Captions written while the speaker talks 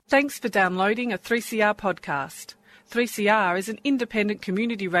Thanks for downloading a 3CR podcast. 3CR is an independent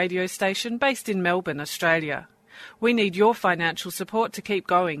community radio station based in Melbourne, Australia. We need your financial support to keep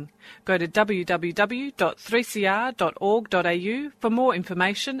going. Go to www.3cr.org.au for more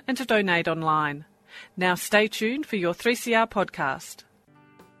information and to donate online. Now stay tuned for your 3CR podcast.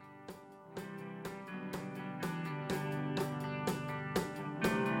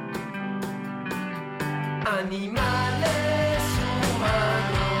 Animales humanos,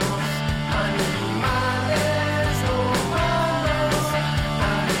 animales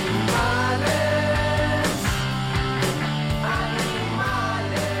humanos,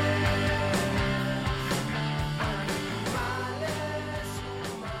 animales,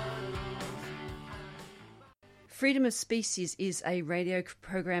 Freedom of Species is a radio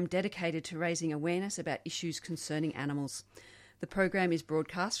program dedicated to raising awareness about issues concerning animals. The program is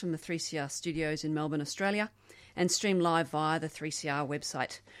broadcast from the 3CR studios in Melbourne, Australia, and streamed live via the 3CR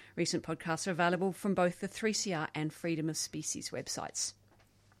website. Recent podcasts are available from both the 3CR and Freedom of Species websites.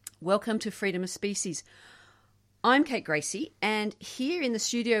 Welcome to Freedom of Species. I'm Kate Gracie, and here in the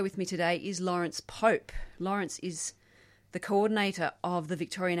studio with me today is Lawrence Pope. Lawrence is the coordinator of the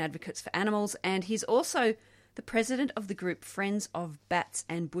Victorian Advocates for Animals, and he's also the president of the group Friends of Bats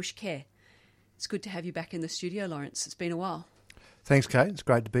and Bush Care. It's good to have you back in the studio, Lawrence. It's been a while. Thanks, Kate. It's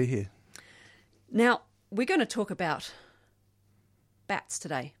great to be here. Now, we're going to talk about bats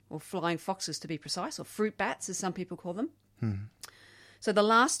today, or flying foxes to be precise, or fruit bats as some people call them. So the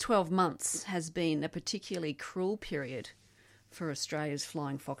last 12 months has been a particularly cruel period for Australia's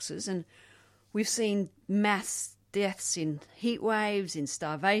flying foxes, and we've seen mass deaths in heat waves, in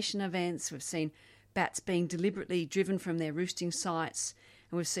starvation events. We've seen bats being deliberately driven from their roosting sites,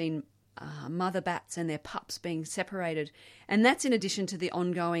 and we've seen mother bats and their pups being separated. And that's in addition to the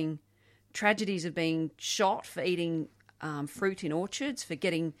ongoing tragedies of being shot for eating fruit in orchards, for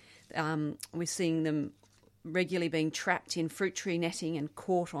getting, we're seeing them regularly being trapped in fruit tree netting and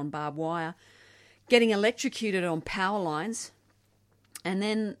caught on barbed wire, getting electrocuted on power lines, and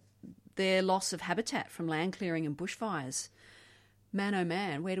then their loss of habitat from land clearing and bushfires. Man, oh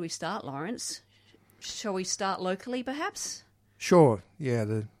man, where do we start, Lawrence? Shall we start locally, perhaps? Sure, yeah,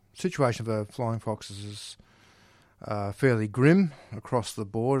 the situation for flying foxes is fairly grim across the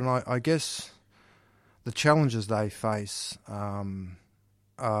board, and I guess the challenges they face are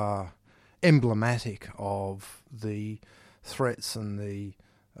emblematic of the threats and the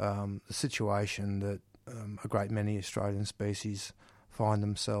situation that a great many Australian species find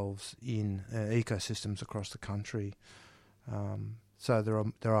themselves in ecosystems across the country. So there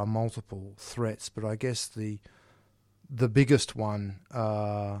are multiple threats, but I guess the biggest one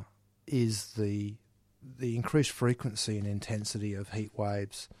is the increased frequency and intensity of heat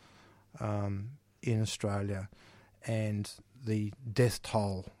waves in Australia, and the death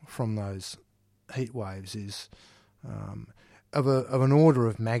toll from those heat waves is of an order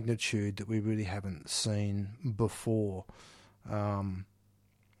of magnitude that we really haven't seen before.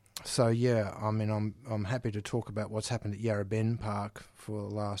 So yeah, I mean, I'm happy to talk about what's happened at Yarra Bend Park for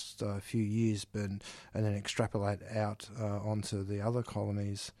the last few years, and then extrapolate out onto the other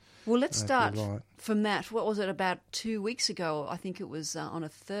colonies. Well, let's start from that. What was it, about 2 weeks ago? I think it was on a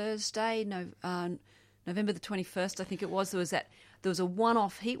Thursday, November the 21st. I think it was. There was a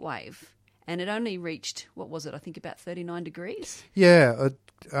one-off heat wave, and it only reached, what was it? I think about 39 degrees. Yeah, it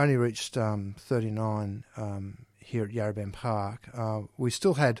only reached 39. Here at Yarra Bend Park. We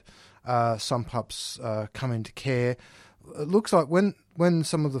still had some pups come into care. It looks like when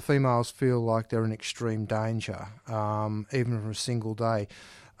some of the females feel like they're in extreme danger, even for a single day,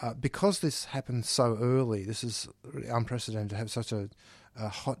 because this happens so early, this is really unprecedented to have such a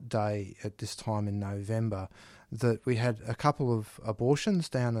hot day at this time in November, that we had a couple of abortions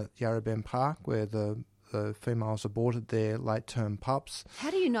down at Yarra Bend Park where the females aborted their late-term pups.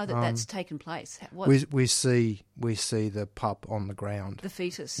 How do you know that that's taken place? We see the pup on the ground. The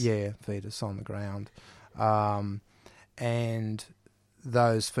fetus? Yeah, fetus on the ground. And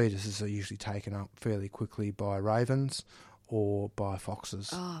those fetuses are usually taken up fairly quickly by ravens or by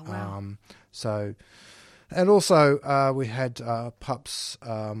foxes. Oh, wow. And also we had pups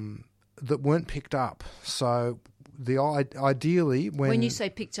that weren't picked up. So ideally when you say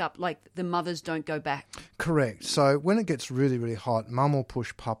picked up, like the mothers don't go back. Correct. So when it gets really, really hot, mum will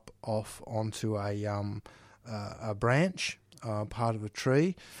push pup off onto a branch, part of a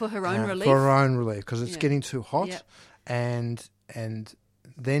tree for her own relief. For her own relief, because it's getting too hot, Yep. and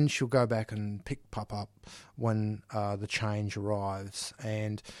then she'll go back and pick pup up when the change arrives.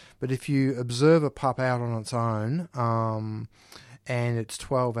 But if you observe a pup out on its own, and it's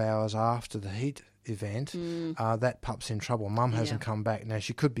 12 hours after the heat event, that pup's in trouble. Mum hasn't come back. Now,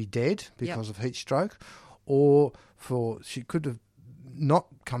 she could be dead because of heat stroke, or she could have not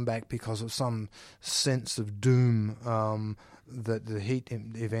come back because of some sense of doom that the heat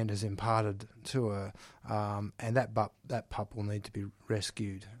event has imparted to her, and that pup will need to be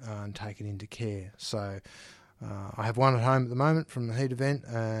rescued and taken into care. So I have one at home at the moment from the heat event,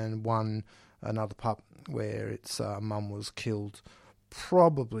 and another pup where its mum was killed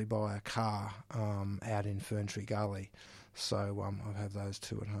probably by a car out in Ferntree Gully. So I have those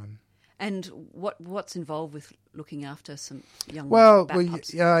two at home. And what's involved with looking after some young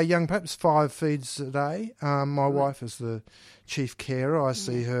pups? Young pups, 5 feeds a day. My wife is the chief carer. I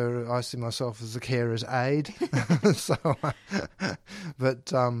see myself as the carer's aide.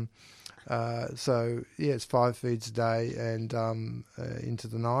 It's 5 feeds a day and into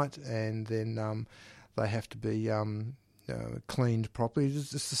the night, and then they have to be cleaned properly.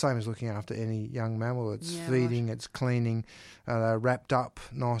 It's the same as looking after any young mammal. It's feeding, it's cleaning, they're wrapped up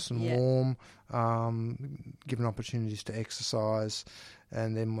nice and warm, given opportunities to exercise,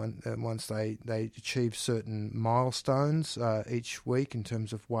 and then once they achieve certain milestones each week in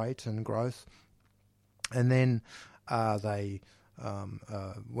terms of weight and growth, and then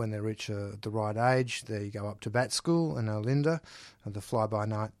when they reach the right age, they go up to bat school in Olinda, the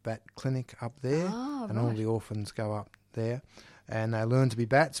fly-by-night bat clinic up there, all the orphans go up there, and they learn to be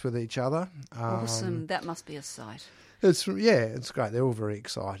bats with each other. Awesome. That must be a sight. It's great. They're all very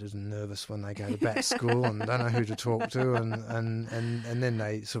excited and nervous when they go to bat school and don't know who to talk to, and then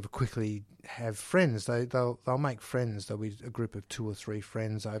they sort of quickly have friends. They'll make friends. There'll be a group of 2 or 3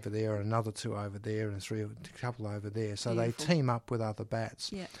 friends over there, and another 2 over there, and a couple over there. So Beautiful. They team up with other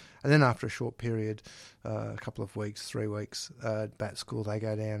bats. Yeah. And then after a short period, a couple of weeks, 3 weeks, bat school, they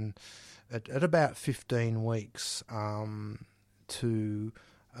go down at about 15 weeks to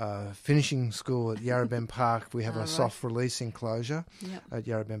finishing school at Yarrabend Park. We have a soft release enclosure at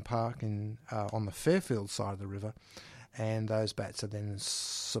Yarrabend Park on the Fairfield side of the river, and those bats are then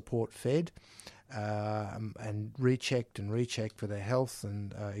support fed and rechecked for their health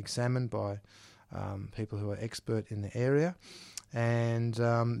and examined by people who are expert in the area. And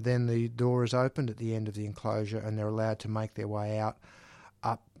then the door is opened at the end of the enclosure, and they're allowed to make their way up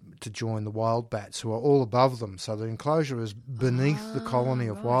to join the wild bats, who are all above them. So the enclosure is beneath the colony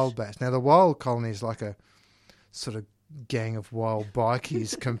of wild bats. Now, the wild colony is like a sort of gang of wild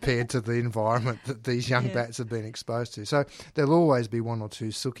bikies compared to the environment that these young bats have been exposed to. So there'll always be 1 or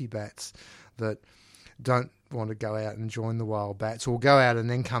 2 sooky bats that don't want to go out and join the wild bats, or go out and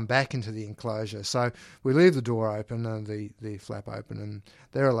then come back into the enclosure. So we leave the door open and the flap open, and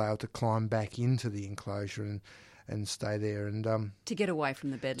they're allowed to climb back into the enclosure and stay there, and to get away from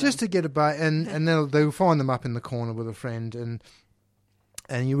the bedlam. Just to get away, and they'll find them up in the corner with a friend,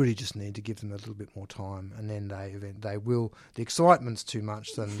 and you really just need to give them a little bit more time, and then they will. The excitement's too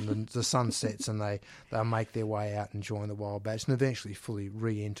much, then the sun sets, and they'll make their way out and join the wild bats, and eventually fully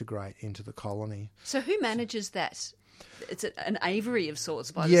reintegrate into the colony. So who manages that? It's an aviary of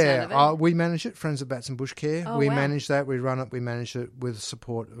sorts by the sound of it. We manage it, Friends of Bats and Bush Care. Oh, we wow. manage that, we run it, we manage it with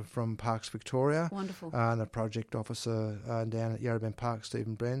support from Parks Victoria. Wonderful. And the project officer down at Yarrabend Park,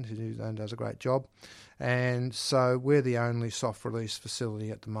 Stephen Brand, who does a great job. And so we're the only soft release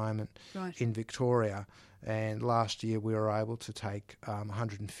facility at the moment in Victoria. And last year we were able to take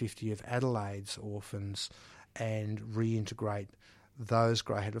 150 of Adelaide's orphans and reintegrate those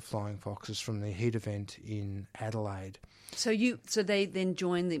grey-headed flying foxes from the heat event in Adelaide. So they then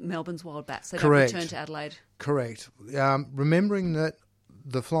join the Melbourne's wild bats. They Correct. don't return to Adelaide. Correct. Remembering that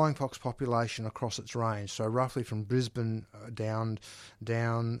the flying fox population across its range, so roughly from Brisbane down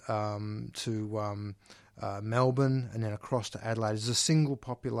to Melbourne and then across to Adelaide, is a single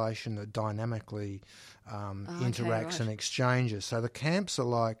population that dynamically interacts and exchanges. So the camps are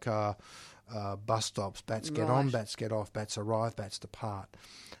like bus stops. Bats get on, bats get off, bats arrive, bats depart.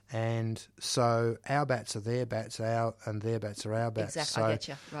 And so our bats are their bats, and their bats are our bats. Exactly, so I get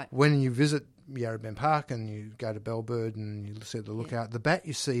you. Right. When you visit Yarrabend Park and you go to Bellbird and you see the lookout, the bat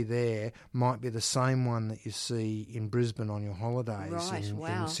you see there might be the same one that you see in Brisbane on your holidays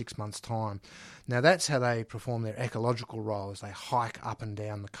in 6 months' time. Now, that's how they perform their ecological role, as they hike up and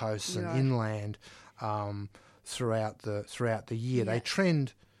down the coasts and inland throughout the year. They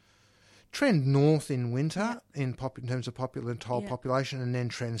trend north in winter in terms of toll population, and then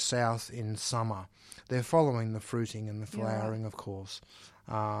trend south in summer. They're following the fruiting and the flowering, of course.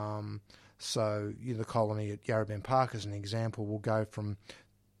 So the colony at Yarrabend Park, as an example, will go from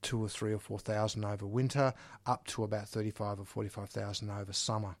 2 or 3 or 4,000 over winter up to about 35 or 45,000 over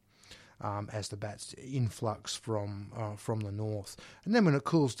summer. as the bats influx from the north. And then when it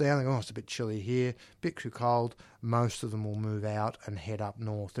cools down, they go, it's a bit chilly here, a bit too cold. Most of them will move out and head up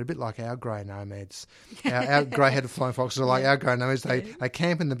north. They're a bit like our grey nomads. Our grey-headed flying foxes are like our grey nomads. They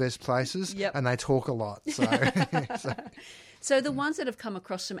camp in the best places and they talk a lot. So the ones that have come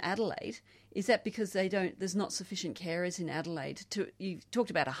across from Adelaide, is that because there's not sufficient carers in Adelaide? You talked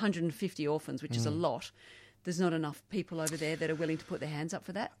about 150 orphans, which is a lot. There's not enough people over there that are willing to put their hands up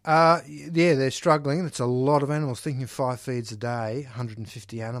for that? Yeah, they're struggling. It's a lot of animals. Thinking of 5 feeds a day,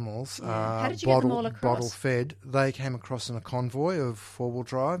 150 animals. How did you get them all across? Bottle fed. They came across in a convoy of 4-wheel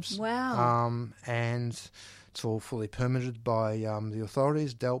drives. Wow. And it's all fully permitted by the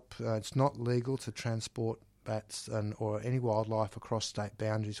authorities. DELP, it's not legal to transport bats or any wildlife across state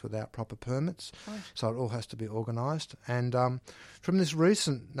boundaries without proper permits. Right. So it all has to be organised. And from this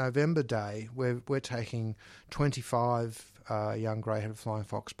recent November day, we're taking 25 young grey-headed flying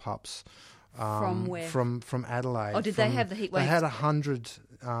fox pups. From where? From Adelaide. Oh, did they have the heat wave? They had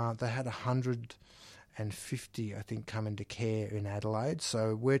 150, I think, come into care in Adelaide.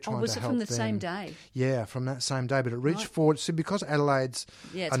 So we're trying to help them. Was it from the same day? Yeah, from that same day. But it reached forward. So because Adelaide's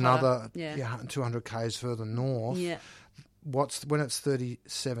another 200 k's further north, when it's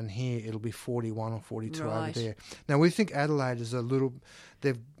 37 here, it'll be 41 or 42 over there. Now, we think Adelaide is a little...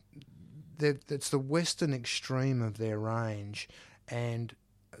 it's the western extreme of their range, and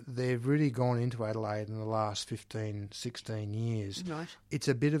they've really gone into Adelaide in the last 15, 16 years. Right. It's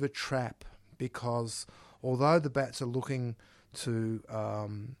a bit of a trap because although the bats are looking to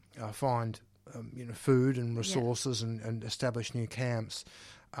find food and resources and establish new camps,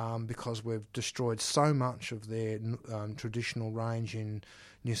 because we've destroyed so much of their traditional range in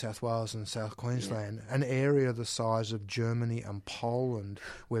New South Wales and South Queensland, an area the size of Germany and Poland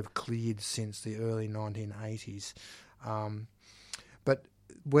we've cleared since the early 1980s. But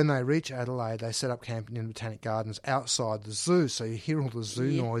when they reach Adelaide, they set up camp in Botanic Gardens outside the zoo, so you hear all the zoo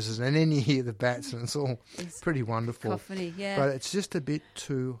noises, and then you hear the bats, and it's pretty wonderful. Cacophony, But it's just a bit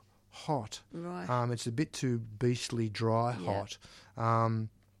too hot. Right. It's a bit too beastly dry hot.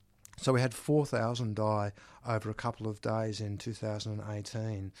 So we had 4,000 die over a couple of days in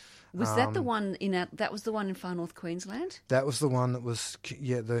 2018. Was that the one that was the one in far north Queensland? That was the one that was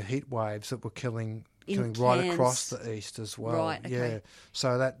the heat waves that were killing right across the east as well. Right, okay. Yeah.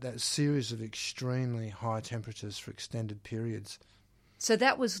 So that series of extremely high temperatures for extended periods. So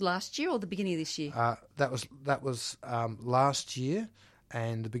that was last year or the beginning of this year? That was last year,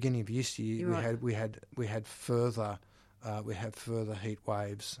 and the beginning of this year we had further heat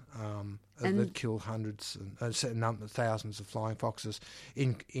waves that killed hundreds and thousands of flying foxes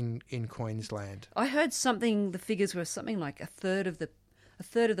in Queensland. I heard the figures were something like a third of the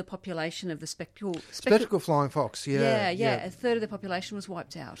population of the spectacle flying fox. Yeah, a third of the population was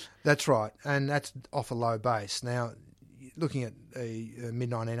wiped out. That's right, and that's off a low base. Now, looking at the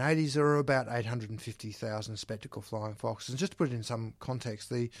mid-1980s, there were about 850,000 spectacle flying foxes. And just to put it in some context,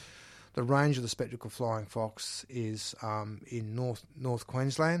 the range of the spectacle flying fox is in North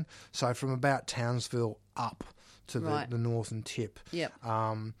Queensland, so from about Townsville up to the northern tip. Yep.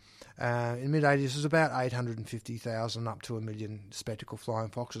 In mid-80s, it was about 850,000 up to 1 million spectacle flying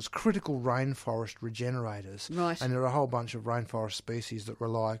foxes, critical rainforest regenerators. Right. And there are a whole bunch of rainforest species that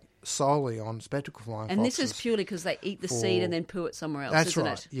rely solely on spectacle flying foxes. And this is purely because they eat the seed and then poo it somewhere else, isn't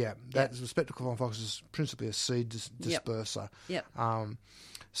it? Yeah. The spectacle flying fox is principally a seed disperser. Yep.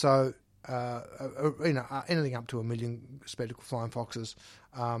 So, anything up to 1 million spectacle flying foxes.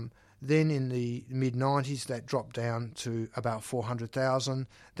 Then in the mid-90s, that dropped down to about 400,000,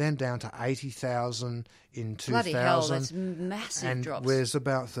 then down to 80,000 in 2000. Bloody hell, that's massive drops. And there's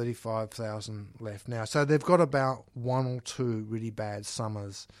about 35,000 left now. So they've got about 1 or 2 really bad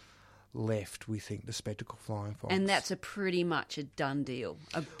summers left, we think, the spectacle flying fox. And that's pretty much a done deal.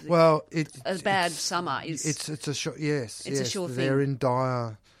 A bad summer is... It's a sure... Yes, it's a sure thing. They're in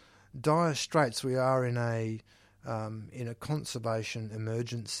dire straits. We are in a conservation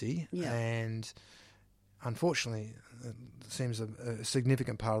emergency, and unfortunately, it seems a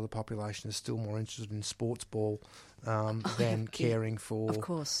significant part of the population is still more interested in sports ball than caring for, of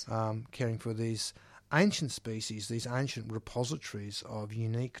course, caring for these ancient species, these ancient repositories of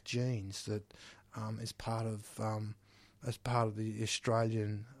unique genes that is part of the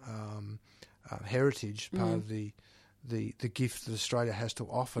Australian heritage, part of the gift that Australia has to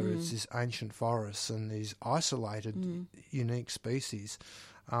offer. It's this ancient forests and these isolated, unique species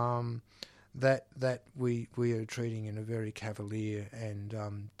that we are treating in a very cavalier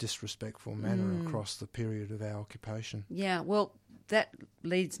and disrespectful manner across the period of our occupation. Yeah, well, that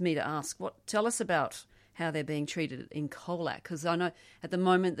leads me to ask, tell us about how they're being treated in Colac? Because I know at the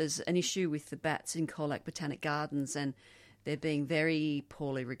moment there's an issue with the bats in Colac Botanic Gardens, and they're being very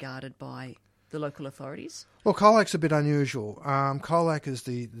poorly regarded by the local authorities. Well, Colac's a bit unusual. Colac is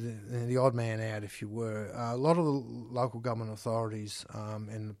the odd man out, if you were. A lot of the local government authorities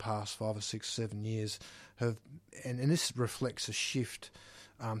in the past 5 or 6, 7 years have, and this reflects a shift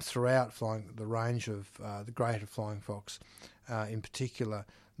throughout the range of the greater flying fox, in particular.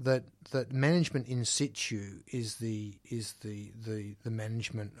 That management in situ is the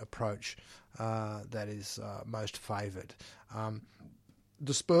management approach that is most favoured.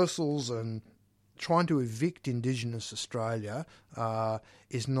 Dispersals and trying to evict Indigenous Australia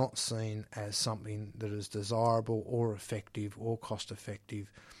is not seen as something that is desirable or effective or cost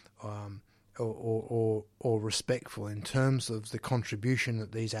effective or respectful in terms of the contribution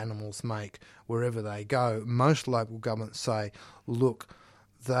that these animals make wherever they go. Most local governments say, look,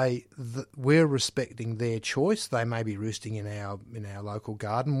 we're respecting their choice. They may be roosting in our local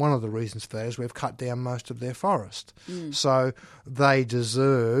garden. One of the reasons for that is we've cut down most of their forest. So they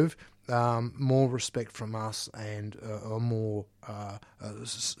deserve more respect from us and a more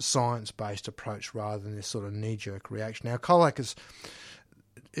science-based approach rather than this sort of knee-jerk reaction. Now, Colac is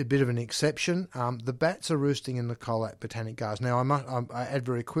a bit of an exception. The bats are roosting in the Colac Botanic Gardens. Now, I add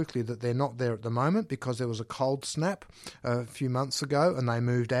very quickly that they're not there at the moment because there was a cold snap a few months ago and they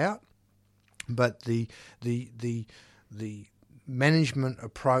moved out. But the management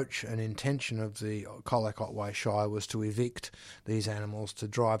approach and intention of the Colac Otway Shire was to evict these animals, to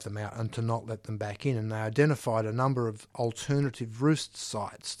drive them out and to not let them back in. And they identified a number of alternative roost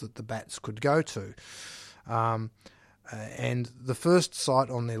sites that the bats could go to. And the first site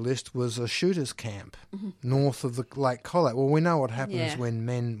on their list was a shooter's camp north of the Lake Colac. Well, we know what happens when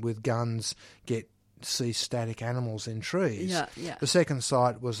men with guns see static animals in trees. Yeah. The second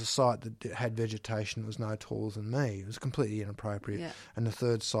site was a site that had vegetation that was no taller than me. It was completely inappropriate. Yeah. And the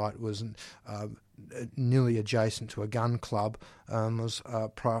third site was nearly adjacent to a gun club, was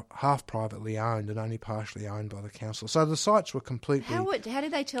half privately owned and only partially owned by the council. So the sites were completely... How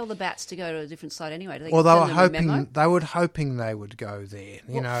did they tell the bats to go to a different site anyway? Did they Well, send them a memo? they were hoping they would go there.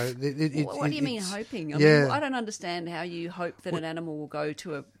 You know, What do you mean hoping? I yeah. mean, I don't understand how you hope that an animal will go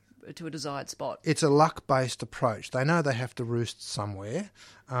to a desired spot. It's a luck-based approach. They know they have to roost somewhere,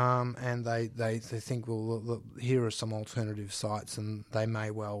 and they think, well, look, here are some alternative sites, and they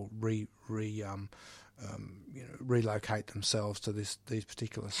may well relocate themselves to these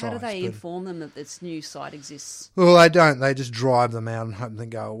particular sites. How do they inform them that this new site exists? Well, they don't. They just drive them out and hope they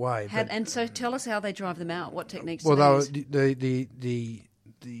go away. And so tell us how they drive them out. What techniques Well, do they use?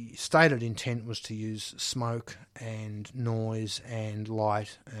 the stated intent was to use smoke and noise and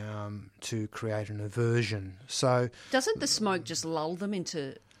light to create an aversion. So Doesn't the smoke just lull them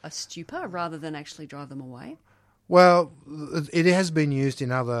into a stupor rather than actually drive them away? Well, it has been used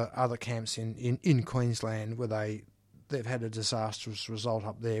in other camps in Queensland where they've had a disastrous result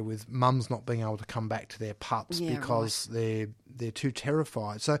up there with mums not being able to come back to their pups because they're too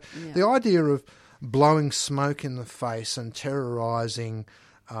terrified. So the idea of blowing smoke in the face and terrorising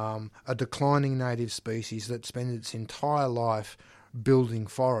a declining native species that spends its entire life building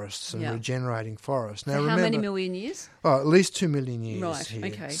forests and regenerating forests. Now, So remember, how many million years? Oh, at least 2 million years Right, here.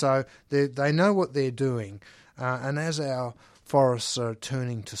 okay. So they know what they're doing. And as our forests are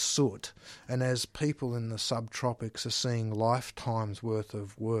turning to soot, and as people in the subtropics are seeing lifetimes worth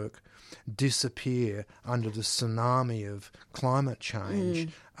of work disappear under the tsunami of climate change,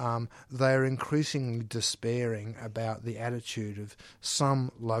 they're increasingly despairing about the attitude of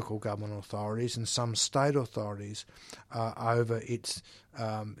some local government authorities and some state authorities over its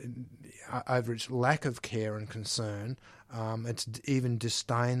lack of care and concern, its even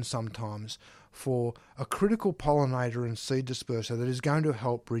disdain sometimes for a critical pollinator and seed disperser that is going to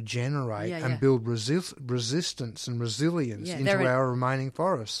help regenerate and build resistance and resilience into our remaining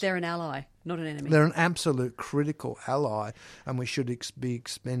forests. They're an ally, not an enemy. They're an absolute critical ally, and we should be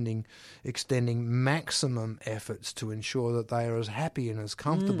extending maximum efforts to ensure that they are as happy and as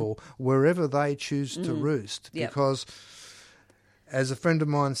comfortable wherever they choose to roost. Yep. Because, as a friend of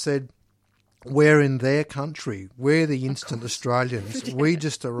mine said, we're in their country. We're the instant Australians. We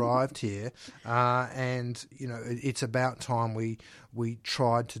just arrived here, and it's about time we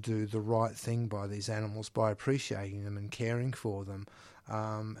tried to do the right thing by these animals by appreciating them and caring for them.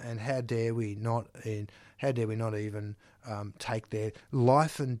 And how dare we not even take their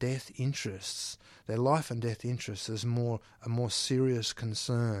life and death interests? Their life and death interests as a more serious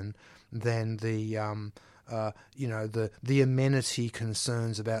concern than the the amenity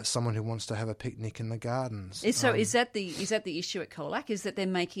concerns about someone who wants to have a picnic in the gardens. Is that the issue at Colac? Is that they're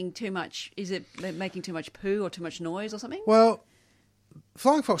making too much? Is it they're making too much poo or too much noise or something? Well,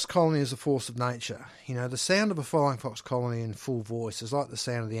 flying fox colony is a force of nature. The sound of a flying fox colony in full voice is like the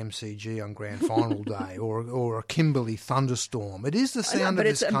sound of the MCG on grand final day, or a Kimberley thunderstorm. It is the sound of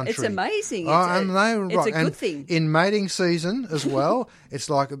this country. It's amazing. It's a good thing. In mating season as well, it's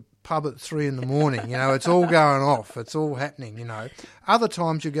like a pub at 3 a.m. It's all going off. It's all happening. Other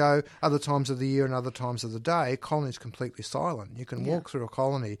times you go, other times of the year and other times of the day, colony's completely silent. You can walk through a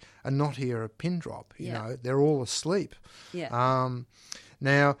colony and not hear a pin drop. They're all asleep. Yeah.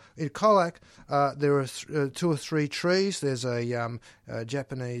 Now, in Colac, there are 2 or 3 trees. There's a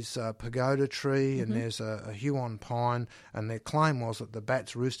Japanese pagoda tree, and there's a Huon pine, and their claim was that the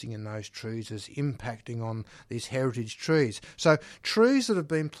bats roosting in those trees is impacting on these heritage trees. So trees that have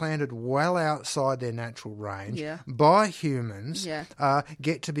been planted well outside their natural range by humans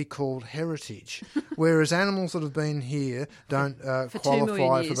get to be called heritage, whereas animals that have been here don't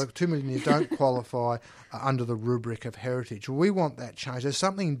qualify for the 2 million years, don't qualify under the rubric of heritage. We want that change. There's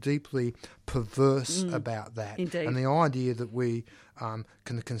something deeply perverse about that. Indeed. And the idea that we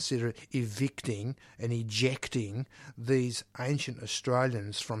can consider evicting and ejecting these ancient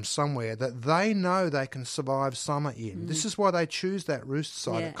Australians from somewhere that they know they can survive summer in. This is why they choose that roost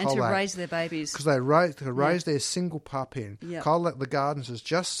site at Colac. And to raise their babies. Because they raise their single pup in. Yep. Colac, the Gardens, is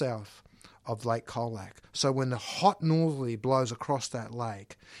just south of Lake Colac. So when the hot northerly blows across that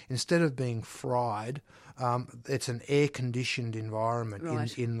lake, instead of being fried, it's an air-conditioned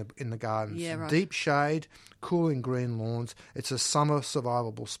environment in the gardens. Yeah, right. Deep shade, cooling green lawns. It's a summer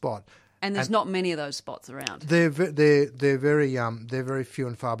survivable spot. And there's not many of those spots around. They're very few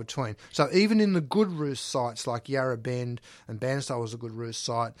and far between. So even in the good roost sites like Yarra Bend and Bairnsdale was a good roost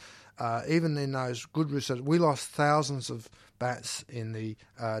site, even in those good roost sites, we lost thousands of bats in the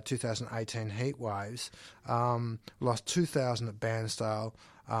 2018 heat waves. Lost 2,000 at Bairnsdale,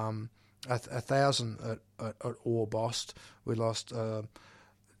 1,000 at Orbost. We lost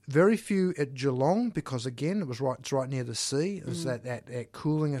very few at Geelong because again it's right near the sea. There's that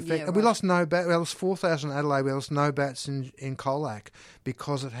cooling effect. Yeah, And we right. lost no bat. We lost 4,000 at Adelaide. We lost no bats in Colac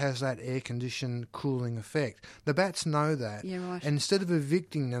because it has that air conditioned cooling effect. The bats know that. Yeah, right. And instead of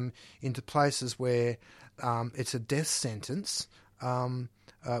evicting them into places where it's a death sentence.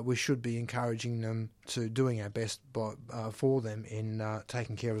 We should be encouraging them to doing our best for them in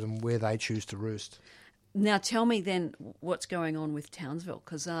taking care of them where they choose to roost. Now tell me then what's going on with Townsville,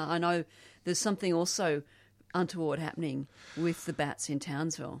 because I know there's something also untoward happening with the bats in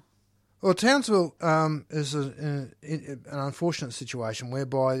Townsville. Well, Townsville is an unfortunate situation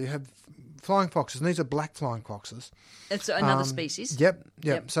whereby you have flying foxes, and these are black flying foxes. It's another species.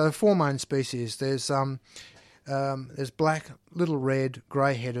 Yep. So 4 main species. There's black, little red,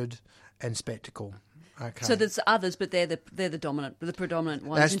 grey-headed, and spectacle. Okay. So there's others, but they're the predominant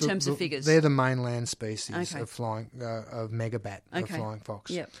ones in terms of figures. They're the mainland species Okay. of megabat, of Okay. flying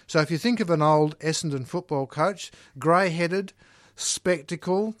fox. Yep. So if you think of an old Essendon football coach, grey-headed,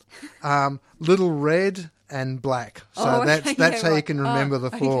 spectacle, little red, and black. So that's how you can remember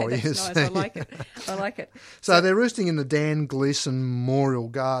the floor. Okay, you that's see. nice. I like it. So they're roosting in the Dan Gleeson Memorial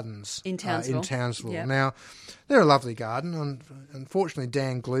Gardens In Townsville. Yep. Now, they're a lovely garden, and unfortunately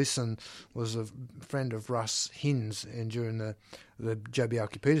Dan Gleeson was a friend of Russ Hinds during the Joh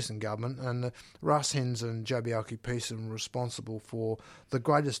Bjelke-Petersen government, and Russ Hinds and Joh Bjelke-Petersen were responsible for the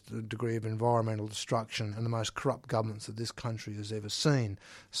greatest degree of environmental destruction and the most corrupt governments that this country has ever seen.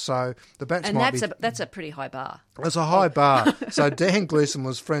 So the bats that's a pretty high bar. It's a high bar. So Dan Gleeson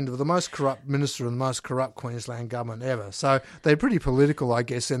was friend of the most corrupt minister in the most corrupt Queensland government ever. So they're pretty political, I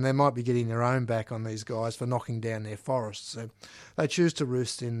guess, and they might be getting their own back on these guys for knocking down their forests. So they choose to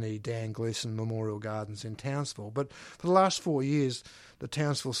roost in the Dan Gleeson Memorial Gardens in Townsville. But for the last 4 years, the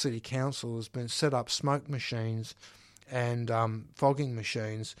Townsville City Council has been set up smoke machines and fogging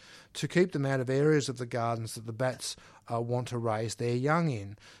machines to keep them out of areas of the gardens that the bats want to raise their young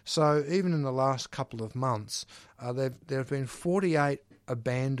in. So even in the last couple of months, there have been 48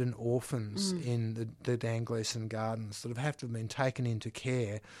 abandoned orphans in the Dan Gleeson Gardens that have to have been taken into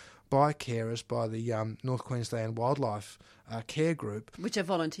care by carers, by the North Queensland Wildlife Care Group. Which are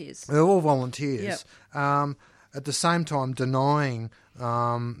volunteers. They're all volunteers. Yep. At the same time denying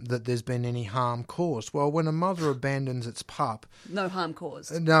that there's been any harm caused. Well, when a mother abandons its pup... No harm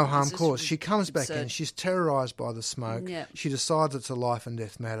caused. No harm It's just caused. She comes back absurd. in. She's terrorised by the smoke. Yep. She decides it's a life and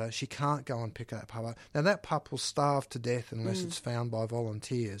death matter. She can't go and pick that pup up. Now, that pup will starve to death unless it's found by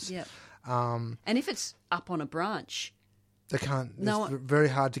volunteers. Yep. And if it's up on a branch, They can't. No It's one- very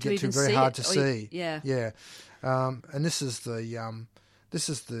hard to get to. even Very see hard it, to or see. yeah. Yeah. And this is the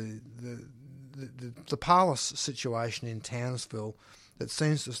parlous situation in Townsville that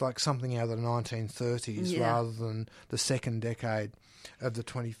seems just like something out of the 1930s Yeah. rather than the second decade of the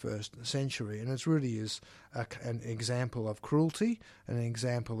 21st century. And it really is an example of cruelty, an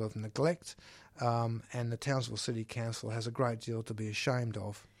example of neglect, and the Townsville City Council has a great deal to be ashamed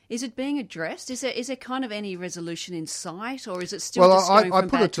of. Is it being addressed? Is there kind of any resolution in sight, or is it still just going from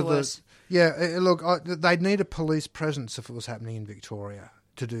bad to worse? Look, they'd need a police presence if it was happening in Victoria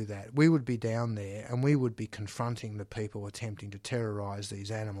to do that. We would be down there and we would be confronting the people attempting to terrorise these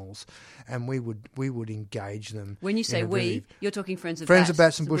animals, and we would engage them. When you in say a we, very- you're talking Friends of Friends Bats. of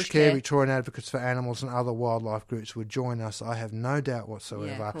Bats and the Bush Care, Victorian Advocates for Animals and other wildlife groups would join us, I have no doubt whatsoever.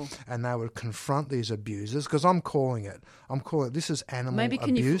 Yeah, cool. And they would confront these abusers, because I'm calling it this is animal Maybe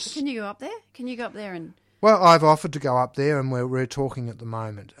abuse. can you go up there? Can you go up there and... Well, I've offered to go up there, and we're talking at the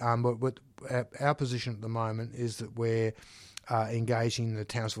moment. But our position at the moment is that we're engaging the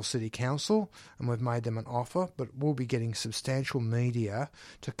Townsville City Council, and we've made them an offer, but we'll be getting substantial media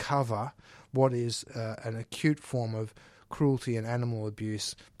to cover what is an acute form of cruelty and animal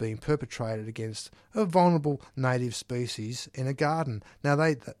abuse being perpetrated against a vulnerable native species in a garden. Now,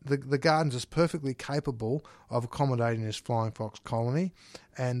 the gardens is perfectly capable of accommodating this flying fox colony,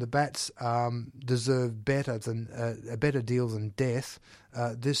 and the bats deserve better than a better deal than death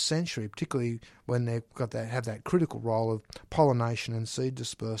this century, particularly when they've have that critical role of pollination and seed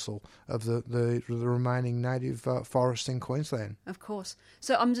dispersal of the remaining native forests in Queensland. Of course.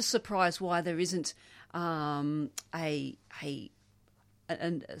 So I'm just surprised why there isn't a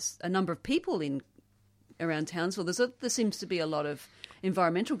number of people around Townsville. There seems to be a lot of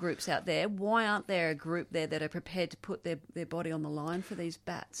environmental groups out there. Why aren't there a group there that are prepared to put their body on the line for these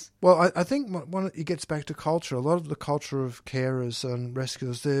bats? Well, I think it gets back to culture. A lot of the culture of carers and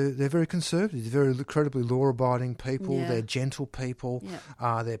rescuers, they're very conservative. They're very incredibly law-abiding people. Yeah. They're gentle people.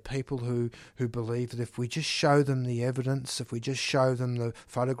 Yeah. They're people who believe that if we just show them the evidence, if we just show them the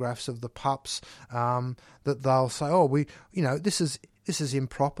photographs of the pups, that they'll say, this is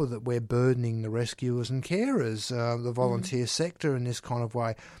improper that we're burdening the rescuers and carers, the volunteer sector in this kind of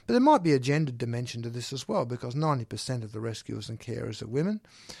way. But there might be a gendered dimension to this as well, because 90% of the rescuers and carers are women,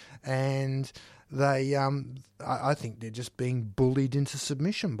 and they, I think they're just being bullied into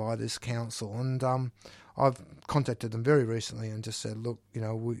submission by this council. And I've contacted them very recently and just said, look,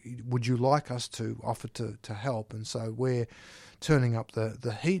 would you like us to offer to help? And so we're turning up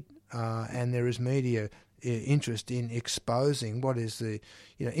the heat, and there is media interest in exposing what is the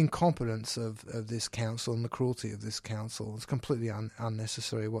incompetence of this council and the cruelty of this council. It's completely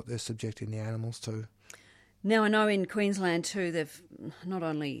unnecessary what they're subjecting the animals to. Now, I know in Queensland too, they've not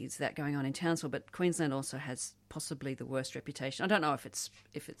only is that going on in Townsville, but Queensland also has possibly the worst reputation. I don't know if this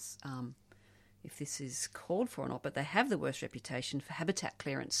is called for or not, but they have the worst reputation for habitat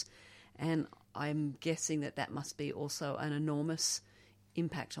clearance, and I'm guessing that must be also an enormous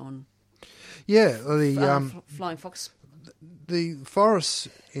impact on flying fox. The forests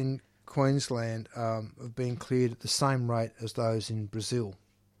in Queensland have been cleared at the same rate as those in Brazil.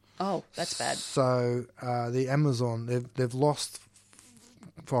 Oh, that's bad. So the Amazon, they've lost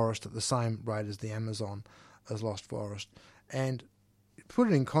forest at the same rate as the Amazon has lost forest. And to put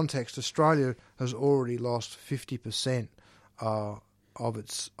it in context, Australia has already lost 50% of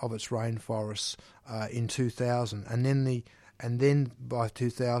its rainforests in 2000, and then by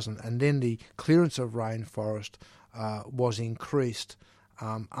 2000, and then the clearance of rainforest was increased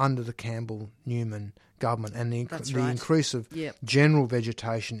under the Campbell-Newman government, and the increase of general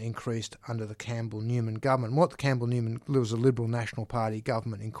vegetation increased under the Campbell-Newman government. What the Campbell-Newman was a Liberal National Party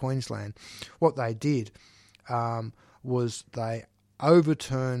government in Queensland. What they did was they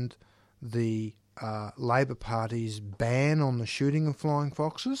overturned the Labor Party's ban on the shooting of flying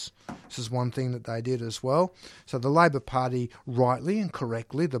foxes. This is one thing that they did as well. So the Labor Party, rightly and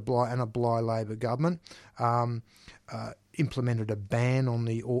correctly, a Bligh Labor government, implemented a ban on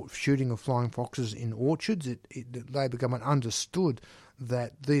the shooting of flying foxes in orchards. The Labor government understood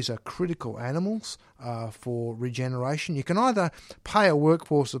that these are critical animals for regeneration. You can either pay a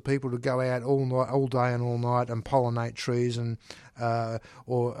workforce of people to go out all day and all night and pollinate trees and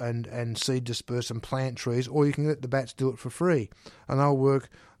seed disperse and plant trees, or you can let the bats do it for free, and they'll work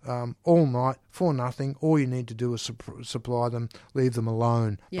all night for nothing. All you need to do is supply them, leave them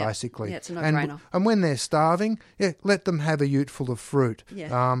alone, basically. Yeah, it's a no-brainer. And when they're starving, let them have a ute full of fruit.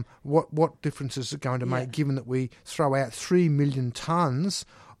 Yeah. What difference is it going to make, given that we throw out 3 million tonnes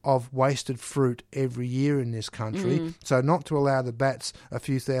of wasted fruit every year in this country. So not to allow the bats a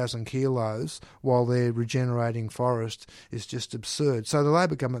few thousand kilos while they're regenerating forest is just absurd. So the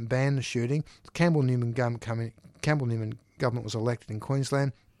Labor government banned the shooting. The Campbell Newman government was elected in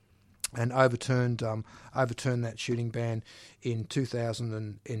Queensland and overturned that shooting ban in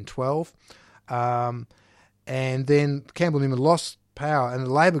 2012. And then Campbell Newman lost power, and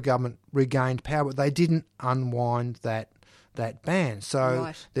the Labor government regained power, but they didn't unwind that ban. So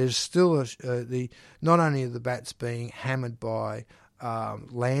Right. there's still not only are the bats being hammered by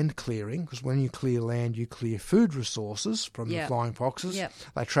land clearing, because when you clear land, you clear food resources from the Yep. flying foxes. Yep.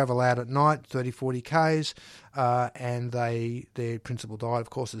 They travel out at night, 30, 40 k's, and their principal diet, of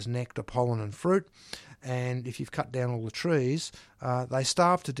course, is nectar, pollen and fruit. And if you've cut down all the trees, they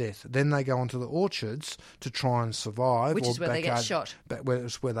starve to death. Then they go onto the orchards to try and survive. Which or is where they get backyard-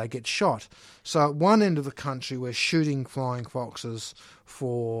 shot. where they get shot. So at one end of the country, we're shooting flying foxes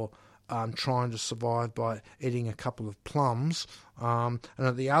for trying to survive by eating a couple of plums. And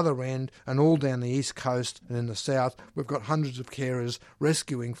at the other end, and all down the east coast and in the south, we've got hundreds of carers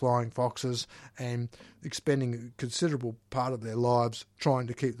rescuing flying foxes and expending a considerable part of their lives trying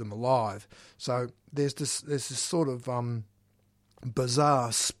to keep them alive. So there's this sort of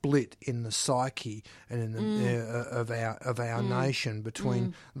bizarre split in the psyche and in the of our nation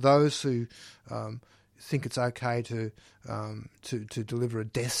between those who think it's okay to deliver a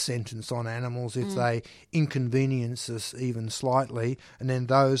death sentence on animals if they inconvenience us even slightly, and then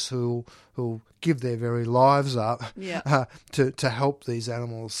those who give their very lives up Yeah. to help these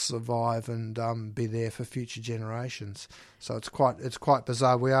animals survive and be there for future generations. So it's quite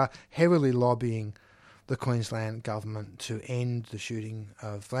bizarre. We are heavily lobbying the Queensland government to end the shooting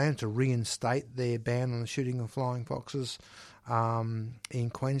of land, to reinstate their ban on the shooting of flying foxes in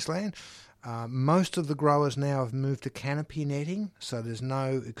Queensland. Most of the growers now have moved to canopy netting, so there's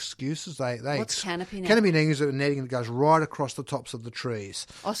no excuses. What's canopy netting? Canopy netting is a netting that goes right across the tops of the trees.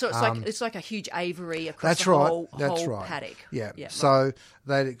 Oh, so it's like a huge aviary across That's the right. whole That's right. paddock. Yeah. right. So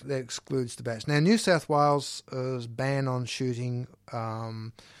that excludes the bats. Now, New South Wales' ban on shooting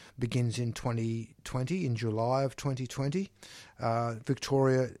begins in 2020, in July of 2020.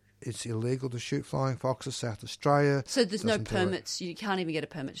 Victoria, it's illegal to shoot flying foxes. South Australia. So there's no doesn't do it. permits. You can't even get a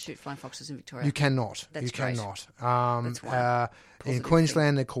permit to shoot flying foxes in Victoria. You cannot. That's you great. cannot. That's one in positive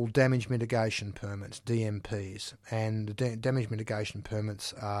Queensland, they're called damage mitigation permits, DMPs, and the damage mitigation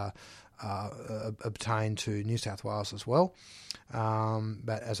permits are obtained to New South Wales as well.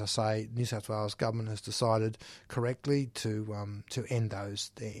 But as I say, New South Wales government has decided correctly to end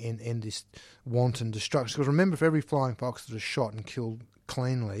this wanton destruction. Because remember, for every flying fox that is shot and killed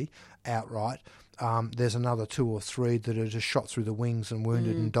cleanly outright, there's another 2 or 3 that are just shot through the wings and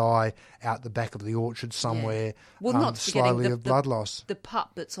wounded and die out the back of the orchard somewhere, Well, not forgetting slowly of blood loss. The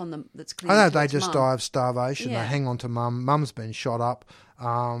pup that's that's I clinging know, to they its just mum. die of starvation. Yeah. They hang on to mum. Mum's been shot up,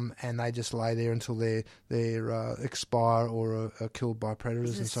 and they just lay there until they expire or are killed by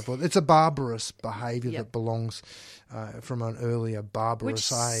predators and so forth. It's a barbarous behaviour Yep. that belongs from an earlier Which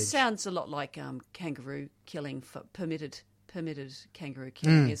barbarous age. sounds a lot like kangaroo killing, for permitted kangaroo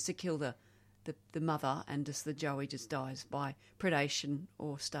killing is to kill the mother, and just the joey just dies by predation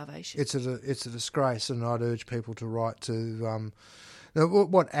or starvation. It's a disgrace, and I'd urge people to write to. Now,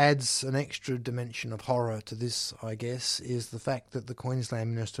 what adds an extra dimension of horror to this, I guess, is the fact that the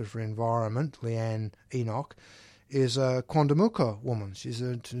Queensland Minister for Environment, Leanne Enoch, is a Quandamooka woman. She's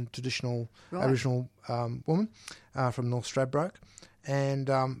a traditional Right. Aboriginal woman from North Stradbroke, and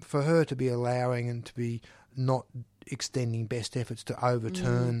for her to be allowing and to be not extending best efforts to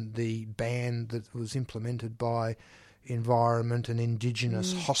overturn the ban that was implemented by Environment and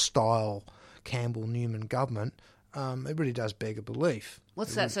Indigenous hostile Campbell Newman government, it really does beg a belief.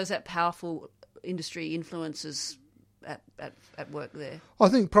 What's that? So is that powerful industry influences at work there? I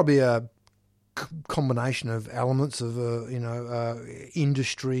think probably a combination of elements of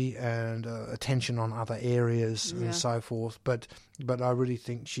industry and attention on other areas Yeah. and so forth. But I really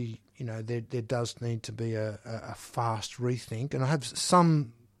think there does need to be a fast rethink, and I have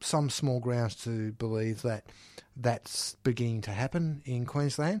some small grounds to believe that that's beginning to happen in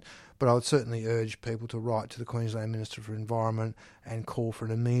Queensland. But I would certainly urge people to write to the Queensland Minister for Environment and call for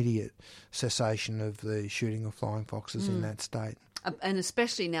an immediate cessation of the shooting of flying foxes in that state. And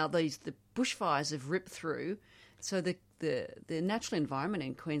especially now the bushfires have ripped through, so the natural environment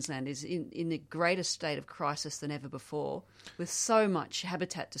in Queensland is in a greater state of crisis than ever before. With so much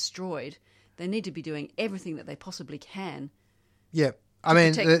habitat destroyed, they need to be doing everything that they possibly can. Yeah. I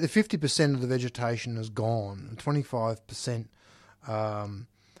mean, protect- the 50% of the vegetation is gone, and 25%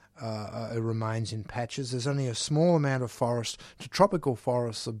 it remains in patches. There's only a small amount of forest. Tropical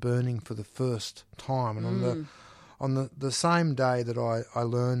forests are burning for the first time. And on the same day that I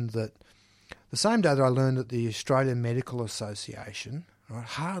learned that the Australian Medical Association, right,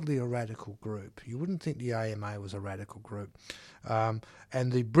 hardly a radical group. You wouldn't think the AMA was a radical group.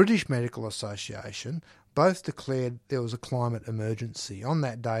 And the British Medical Association both declared there was a climate emergency. On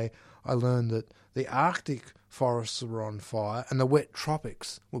that day, I learned that the Arctic forests were on fire and the wet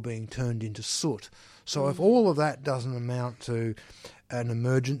tropics were being turned into soot. So if all of that doesn't amount to an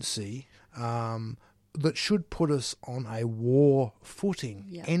emergency that should put us on a war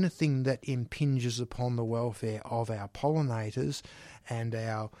footing, anything that impinges upon the welfare of our pollinators and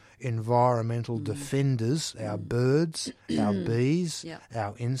our environmental defenders, our birds, our bees,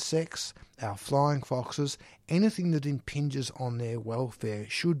 our insects, our flying foxes, anything that impinges on their welfare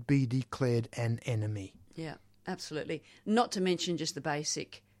should be declared an enemy. Yeah, absolutely. Not to mention just the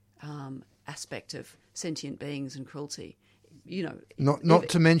basic aspect of sentient beings and cruelty. You know, not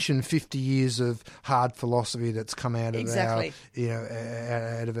to mention 50 years of hard philosophy that's come out of Exactly.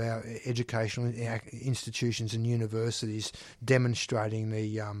 out of our educational institutions and universities, demonstrating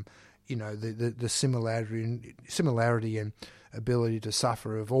the similarity and ability to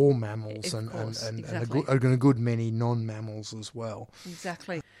suffer of all mammals and a good many non-mammals as well.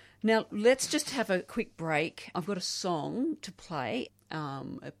 Exactly. Now, let's just have a quick break. I've got a song to play,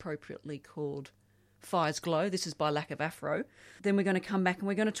 appropriately called Fires Glow. This is by Lack of Afro. Then we're going to come back and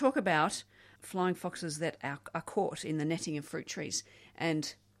we're going to talk about flying foxes that are caught in the netting of fruit trees.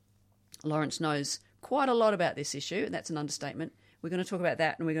 And Lawrence knows quite a lot about this issue, and that's an understatement. We're going to talk about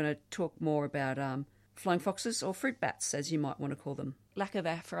that, and we're going to talk more about flying foxes, or fruit bats, as you might want to call them. Lack of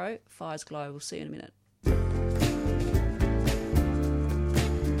Afro, Fires Glow. We'll see you in a minute.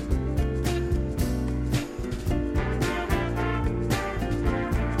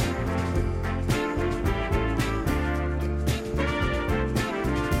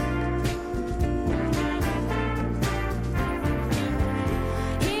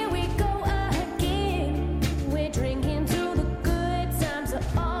 Here we go again. We're drinking to the good times, the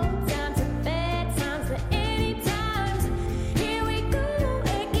old times, the bad times, the any times. Here we go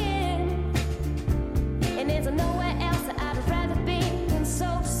again.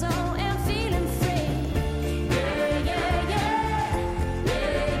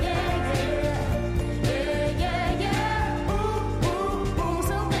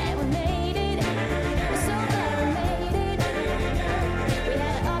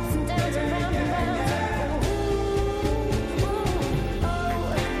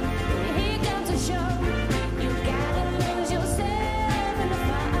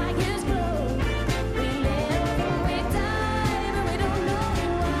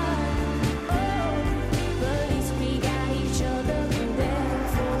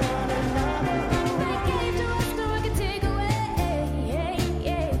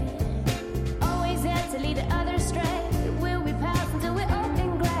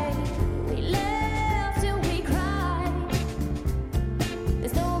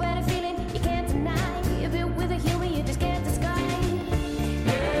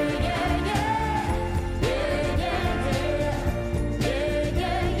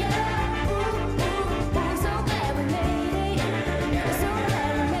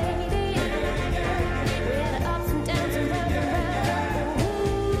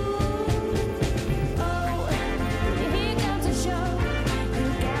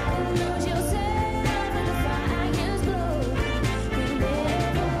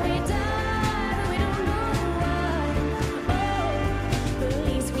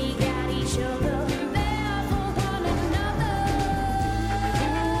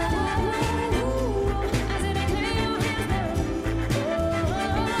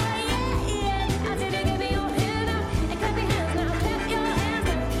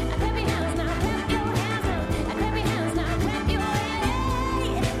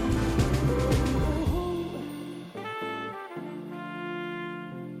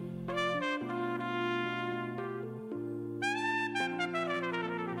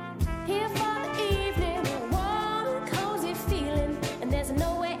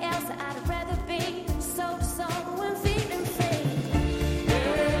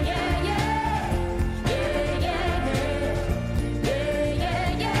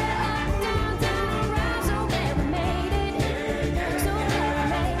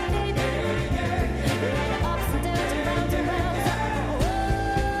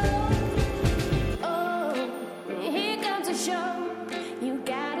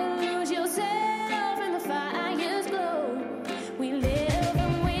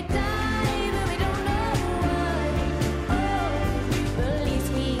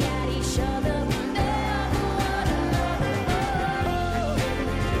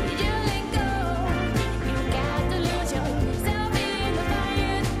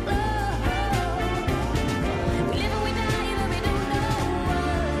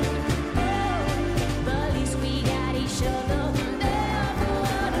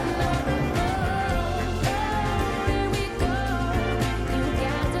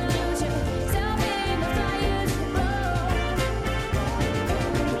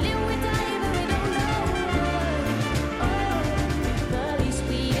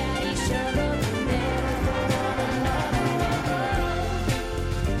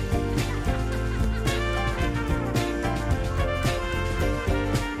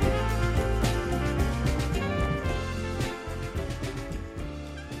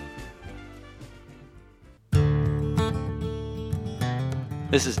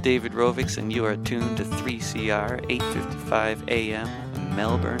 This is David Rovix, and you are tuned to 3CR 8:55 AM,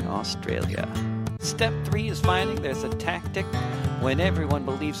 Melbourne, Australia. Step 3 is finding there's a tactic when everyone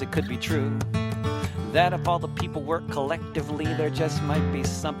believes it could be true. That if all the people work collectively, there just might be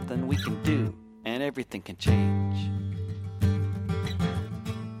something we can do, and everything can change.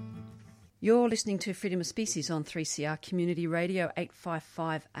 You're listening to Freedom of Species on 3CR Community Radio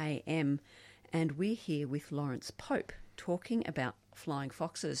 855 AM, and we're here with Lawrence Pope talking about flying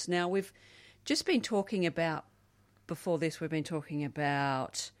foxes. Now, we've just been talking about, before this, we've been talking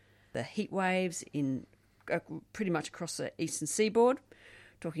about the heat waves in pretty much across the eastern seaboard,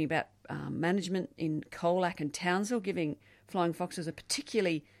 talking about management in Colac and Townsville, giving flying foxes a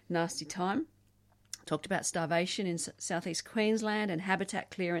particularly nasty time. Talked about starvation in southeast Queensland and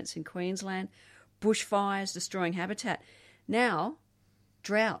habitat clearance in Queensland, bushfires destroying habitat. Now,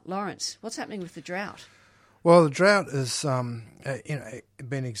 drought. Lawrence, what's happening with the drought? Well, the drought has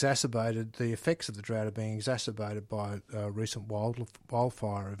been exacerbated. The effects of the drought are being exacerbated by recent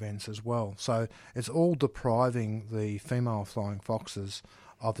wildfire events as well. So it's all depriving the female flying foxes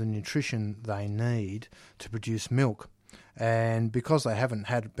of the nutrition they need to produce milk. And because they haven't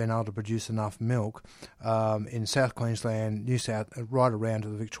been able to produce enough milk in South Queensland, New South, right around to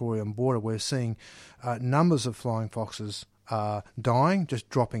the Victorian border, we're seeing numbers of flying foxes dying, just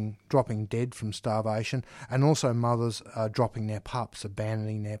dropping dead from starvation, and also mothers dropping their pups,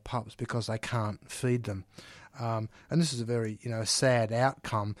 abandoning their pups because they can't feed them. And this is a very sad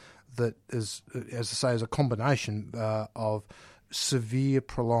outcome that is, as I say, is a combination of severe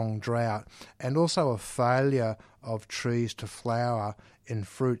prolonged drought and also a failure of trees to flower in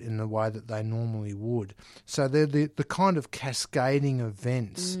fruit in the way that they normally would. So they're the kind of cascading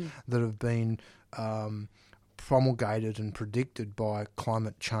events that have been promulgated and predicted by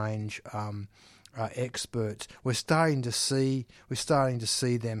climate change experts. We're starting to see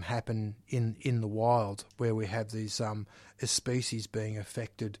them happen in the wild, where we have these species being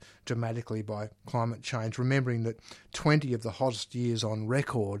affected dramatically by climate change. Remembering that 20 of the hottest years on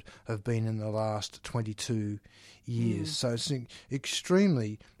record have been in the last 22 years. So it's an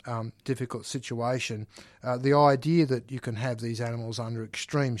extremely difficult situation. The idea that you can have these animals under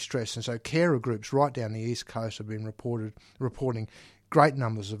extreme stress, and so carer groups right down the east coast have been reporting great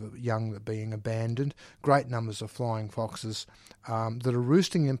numbers of young being abandoned, great numbers of flying foxes that are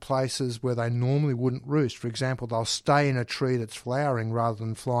roosting in places where they normally wouldn't roost. For example, they'll stay in a tree that's flowering rather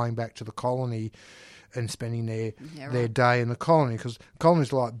than flying back to the colony and spending their day in the colony, because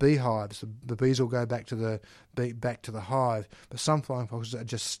colonies are like beehives. The bees will go back to the hive, but some flying foxes are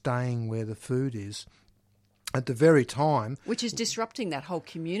just staying where the food is at the very time, which is disrupting that whole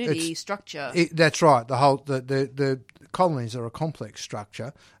community structure. That's right. The colonies are a complex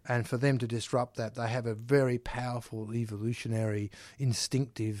structure, and for them to disrupt that, they have a very powerful evolutionary,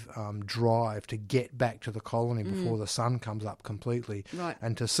 instinctive drive to get back to the colony before the sun comes up completely. Right.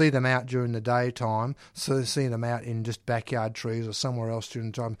 And to see them out during the daytime, so see them out in just backyard trees or somewhere else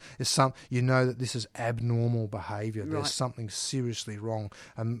during the time, is that this is abnormal behaviour. Right. There's something seriously wrong,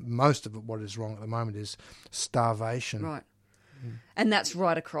 and most of it, what is wrong at the moment, is starvation. Right. And that's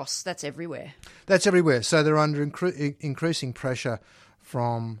right across, that's everywhere. That's everywhere. So they're under increasing pressure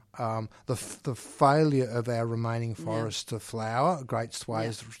from the failure of our remaining forests to flower, great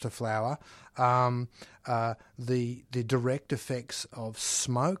swathes to flower, the direct effects of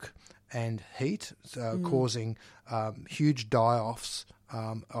smoke and heat causing huge die-offs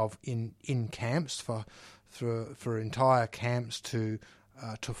in camps for entire camps to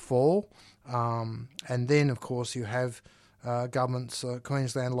fall. And then, of course, you have government's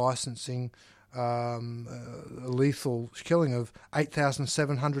Queensland licensing lethal killing of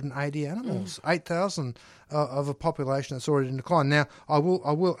 8,780 animals, 8,000 of a population that's already in decline. Now, I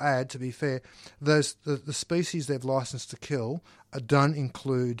will add, to be fair, the species they've licensed to kill don't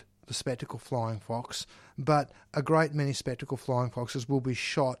include the spectacle flying fox, but a great many spectacle flying foxes will be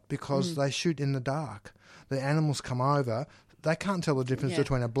shot because they shoot in the dark. The animals come over. They can't tell the difference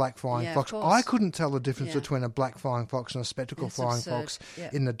between a black flying fox. I couldn't tell the difference between a black flying fox and a spectacle flying fox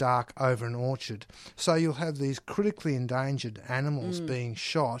in the dark over an orchard. So you'll have these critically endangered animals being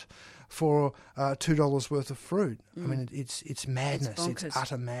shot for $2 worth of fruit. I mean, it's madness. It's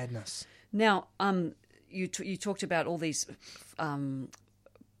utter madness. Now, you talked about all these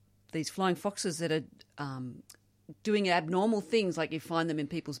flying foxes that are doing abnormal things, like you find them in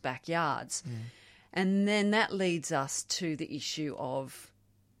people's backyards. And then that leads us to the issue of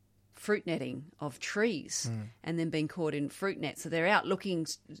fruit netting of trees and then being caught in fruit nets. So they're out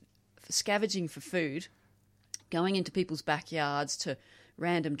scavenging for food, going into people's backyards to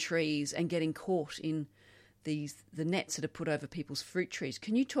random trees and getting caught in the nets that are put over people's fruit trees.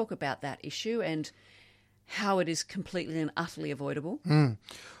 Can you talk about that issue and how it is completely and utterly avoidable?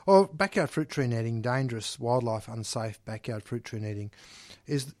 Well, backyard fruit tree netting, dangerous, wildlife, unsafe backyard fruit tree netting,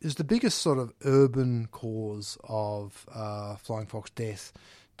 is the biggest sort of urban cause of flying fox death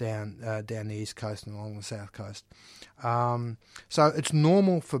down the east coast and along the south coast. So it's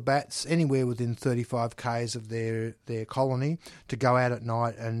normal for bats anywhere within 35 k's of their colony to go out at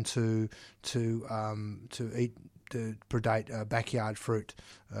night and to predate backyard fruit,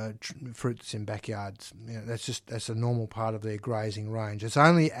 fruit that's in backyards. That's a normal part of their grazing range. It's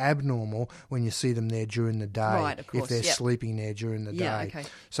only abnormal when you see them there during the day, Right, of course, if they're yep. sleeping there during the Yeah, day. okay.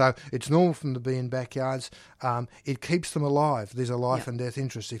 So it's normal for them to be in backyards. It keeps them alive. There's a life Yep. and death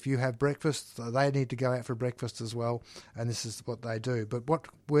interest. If you have breakfast, they need to go out for breakfast as well, and this is what they do. But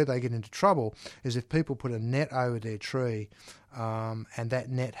where they get into trouble is if people put a net over their tree, and that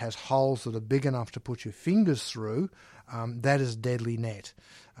net has holes that are big enough to put your fingers through, that is a deadly net.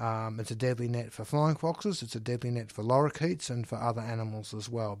 It's a deadly net for flying foxes, it's a deadly net for lorikeets and for other animals as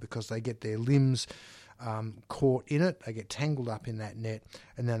well, because they get their limbs caught in it, they get tangled up in that net,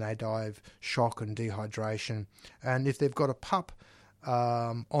 and then they die of shock and dehydration. And if they've got a pup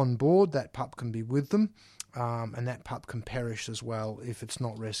on board, that pup can be with them, and that pup can perish as well if it's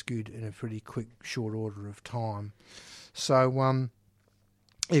not rescued in a pretty quick, short order of time. So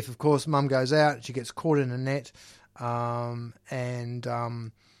if, of course, mum goes out, she gets caught in a net, and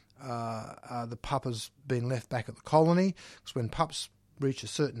the pup has been left back at the colony, because when pups reach a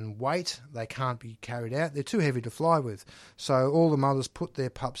certain weight, they can't be carried out. They're too heavy to fly with. So all the mothers put their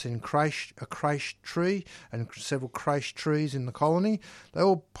pups in a creche tree and several creche trees in the colony.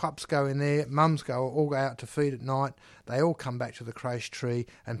 Pups go in there, mums all go out to feed at night. They all come back to the creche tree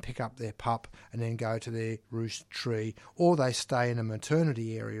and pick up their pup and then go to their roost tree, or they stay in a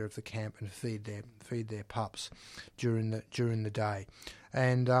maternity area of the camp and feed their pups during the day.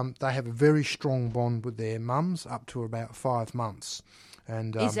 And they have a very strong bond with their mums up to about 5 months.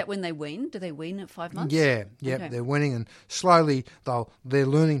 And Is that when they wean? Do they wean at 5 months? Yeah, Okay. they're weaning, and slowly they're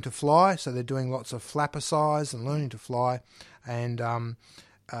learning to fly. So they're doing lots of flappercise and learning to fly, and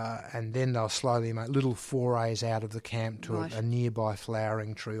then they'll slowly make little forays out of the camp to Right. a nearby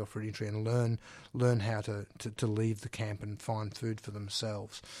flowering tree or fruiting tree and learn how to leave the camp and find food for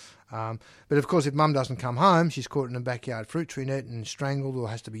themselves. But of course, if mum doesn't come home, she's caught in a backyard fruit tree net and strangled or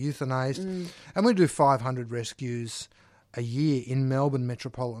has to be euthanased. And we do 500 rescues a year in Melbourne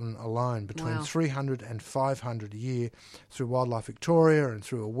metropolitan alone, between Wow. 300 and 500 a year, through Wildlife Victoria and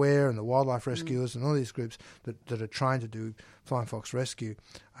through AWARE and the wildlife rescuers and all these groups that are trained to do flying fox rescue.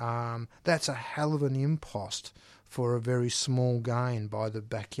 That's a hell of an impost for a very small gain by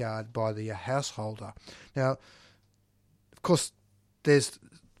the householder. Now, of course, there's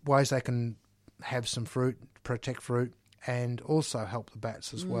ways they can have some fruit, protect fruit, and also help the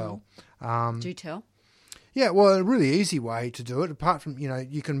bats as well. Do tell. Yeah, well, a really easy way to do it, apart from,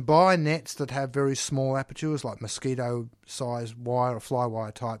 you can buy nets that have very small apertures, like mosquito-sized wire or fly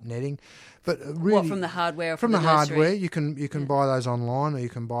wire type netting. But really, What, from the hardware or from from the the nursery? hardware, you can buy those online, or you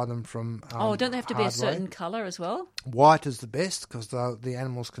can buy them from. Don't they have to be a hardware. certain colour as well? White is the best, because the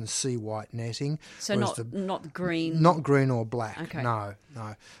animals can see white netting. So whereas not green. not green or black. Okay. No.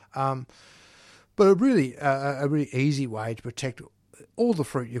 But a really easy way to protect all the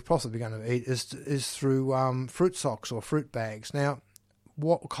fruit you're possibly going to eat is through fruit socks or fruit bags. Now,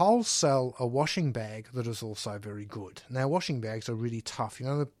 Coles sell a washing bag that is also very good. Now, washing bags are really tough.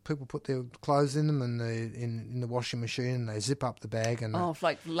 The people put their clothes in them and in the washing machine, and they zip up the bag and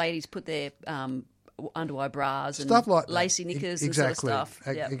Like ladies put their underwire bras and stuff like that. lacy knickers Exactly. and sort of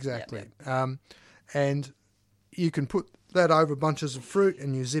stuff. Yep, Exactly. yep. And you can put that over bunches of fruit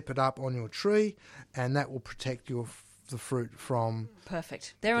and you zip it up on your tree, and that will protect the fruit from.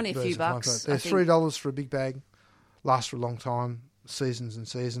 Perfect. They're only a few birds of flying bucks. fox. I They're think. $3 for a big bag. Last for a long time, seasons and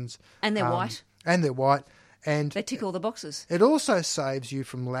seasons. And they're white. And they're white. And They tick all the boxes. it also saves you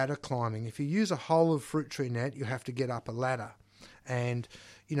from ladder climbing. If you use a whole of fruit tree net, you have to get up a ladder. And,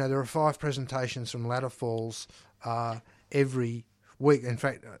 there are 5 presentations from ladder falls every week. In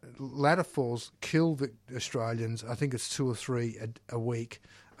fact, ladder falls kill Australians. I think it's 2 or 3 a week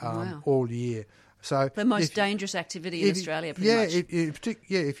Wow. all year. So The most if- dangerous activity in if- Australia, pretty much.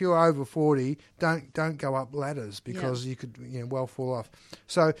 if you're over 40, don't go up ladders, because you could well fall off.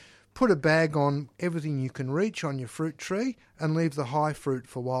 So put a bag on everything you can reach on your fruit tree and leave the high fruit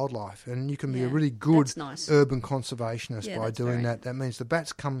for wildlife. And you can be a Yeah, really good that's nice. urban conservationist Yeah, by that's doing very- that. That means the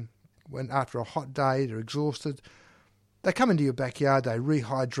bats come after a hot day, they're exhausted. They come into your backyard, they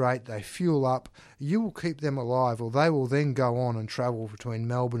rehydrate, they fuel up. You will keep them alive, or they will then go on and travel between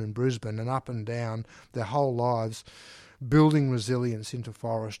Melbourne and Brisbane and up and down their whole lives, building resilience into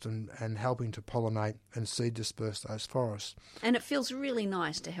forest and helping to pollinate and seed disperse those forests. And it feels really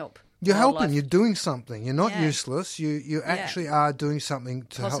nice to help. You're wildlife. helping, you're doing something. You're not Yeah. useless. You actually are doing something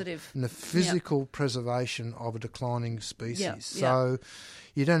to Positive. help in the physical preservation of a declining species. Yeah, So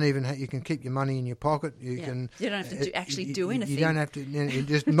you don't even you can keep your money in your pocket. You Yeah. can. You don't have to actually you- do you- anything. You don't have to you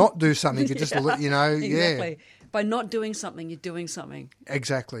just not do something. You just Exactly. By not doing something, you're doing something.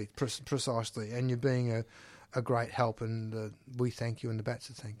 exactly, precisely. And you're being a great help, and we thank you, and the bats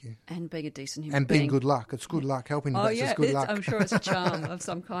thank you. And being a decent human And being. being good luck. It's good luck. Helping the Oh, bats yeah. is good luck. I'm sure it's a charm of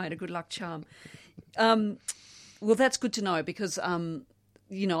some kind, a good luck charm. Well, that's good to know because,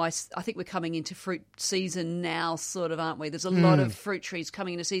 I think we're coming into fruit season now, sort of, aren't we? There's a lot of fruit trees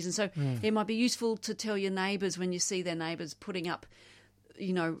coming into season. So it might be useful to tell your neighbours when you see their neighbours putting up,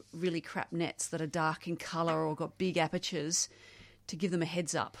 really crap nets that are dark in colour or got big apertures, to give them a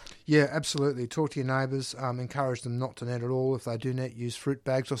heads up. Yeah, absolutely. Talk to your neighbours. Encourage them not to net at all. If they do net, use fruit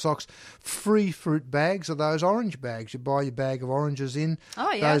bags or socks. Free fruit bags are those orange bags. You buy your bag of oranges in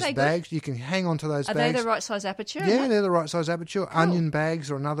Oh, yeah, are those they good? bags. You can hang on to those Are bags. they the right size aperture? Yeah, they're the right size aperture. Onion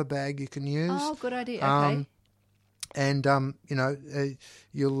bags are another bag you can use. Oh, good idea. Okay. And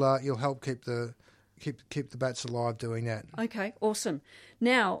you'll help keep the bats alive doing that. Okay, awesome.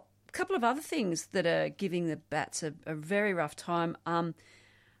 Now, a couple of other things that are giving the bats a very rough time.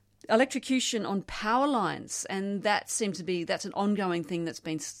 Electrocution on power lines, and that's an ongoing thing that's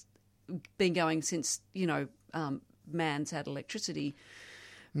been going since man's had electricity,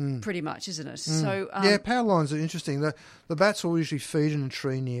 pretty much, isn't it? So Yeah, power lines are interesting. The bats will usually feed in a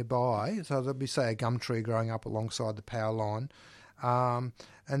tree nearby. So there'll be, say, a gum tree growing up alongside the power line. And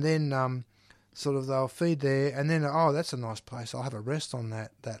then sort of they'll feed there, and then, that's a nice place. I'll have a rest on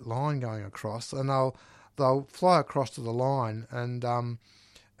that line going across. And they'll fly across to the line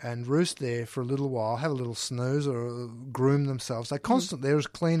and roost there for a little while, have a little snooze or groom themselves. They're as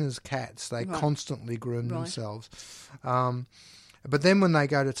clean as cats. They constantly groom themselves. But then when they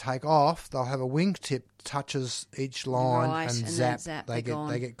go to take off, they'll have a wingtip touches each line Right, and and zap. then They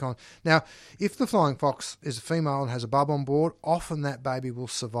they're get gone. Now, if the flying fox is a female and has a bub on board, often that baby will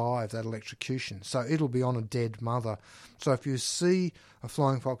survive that electrocution. So it'll be on a dead mother. So if you see a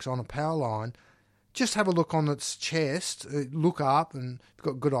flying fox on a power line, just have a look on its chest, look up, and if you've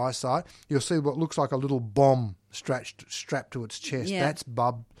got good eyesight, you'll see what looks like a little bomb strapped to its chest. Yeah. That's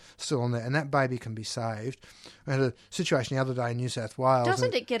bub still on there, and that baby can be saved. I had a situation the other day in New South Wales.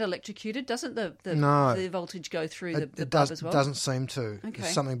 doesn't it get electrocuted? Doesn't the No. the voltage go through the it bub as well? doesn't seem to. Okay.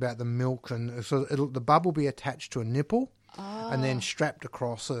 There's something about the milk, and so the bub will be attached to a nipple and then strapped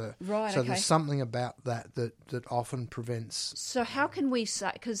across her. Right, So okay. there's something about that often prevents. So how can we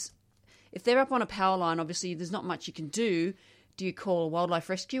say, because if they're up on a power line, obviously there's not much you can do. Do you call wildlife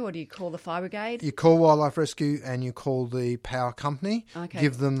rescue or do you call the fire brigade? You call Wildlife Rescue and you call the power company. Okay.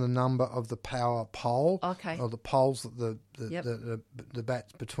 Give them the number of the power pole. Okay. Or the poles that the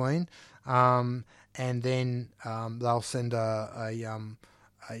bat's between, and then they'll send a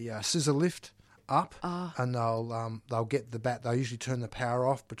scissor lift up, and they'll get the bat. They'll usually turn the power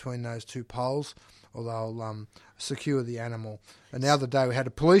off between those two poles, or they'll secure the animal. And the other day we had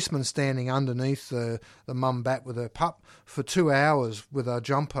a policeman standing underneath the mum bat with her pup for 2 hours with a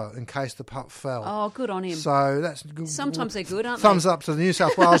jumper in case the pup fell. Oh, good on him. So that's good. Sometimes they're good, aren't Thumbs they? up to the New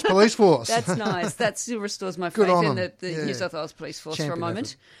South Wales Police Force. That's nice. That still restores my Good faith on in 'em. the Yeah. New South Wales Police Force for a Champion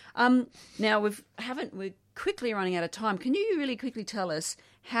moment. Now we're quickly running out of time. Can you really quickly tell us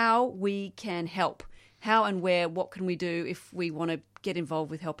how we can help? How and where? What can we do if we want to get involved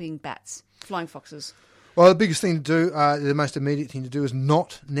with helping bats, flying foxes? Well, the biggest thing to do, the most immediate thing to do, is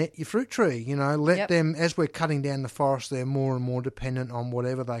not net your fruit tree. Let Yep. them, as we're cutting down the forest, they're more and more dependent on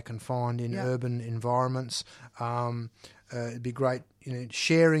whatever they can find in Yep. urban environments. It'd be great,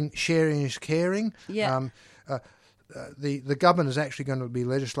 sharing is caring. Yeah. The government is actually going to be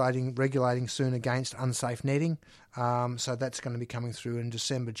regulating soon against unsafe netting. So that's going to be coming through in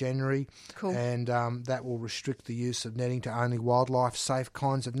December, January. Cool. And that will restrict the use of netting to only wildlife-safe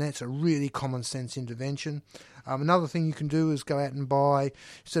kinds of nets, a really common sense intervention. Another thing you can do is go out and buy,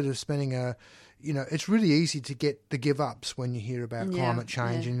 instead of spending it's really easy to get the give-ups when you hear about Yeah, climate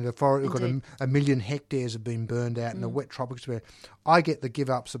change. yeah. And the forest, we've got Indeed. a million hectares have been burned out in the wet tropics. I get the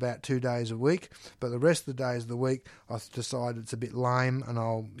give-ups about 2 days a week, but the rest of the days of the week, I've decided it's a bit lame, and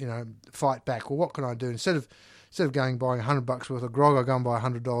I'll fight back. Well, what can I do instead of going buying $100 worth of grog? I go and buy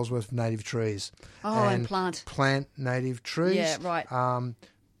 $100 worth of native trees. Oh, and plant. Plant native trees. Yeah, right.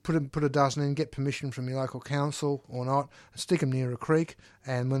 put a dozen in, get permission from your local council or not, stick them near a creek,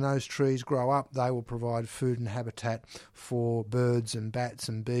 and when those trees grow up, they will provide food and habitat for birds and bats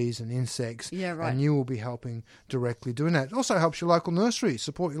and bees and insects. Yeah, right. And you will be helping directly doing that. It also helps your local nursery,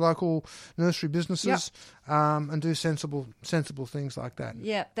 support your local nursery businesses, and do sensible things like that.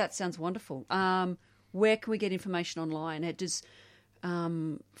 Yeah, that sounds wonderful. Where can we get information online? Does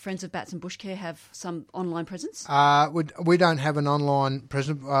Friends of Bats and Bush Care have some online presence? We don't have an online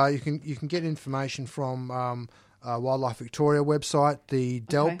presence. You can get information from Wildlife Victoria website, the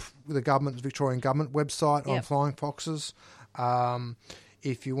DELP, the Victorian government website on flying foxes.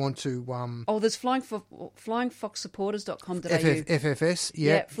 If you want to... there's flyingfoxsupporters.com.au. FFS,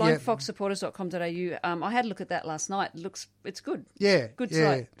 flyingfoxsupporters.com.au. I had a look at that last night. It's good. Yeah. Good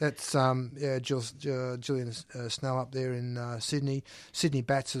site. That's Gillian Snell up there in Sydney. Sydney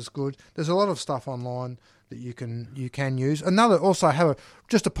Bats is good. There's a lot of stuff online that you can use. Also have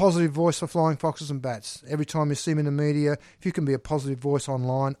just a positive voice for flying foxes and bats. Every time you see them in the media, if you can be a positive voice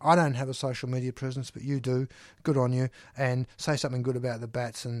online. I don't have a social media presence, but you do. Good on you. And say something good about the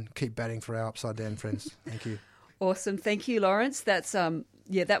bats and keep batting for our upside down friends. Thank you. Awesome. Thank you, Lawrence. That's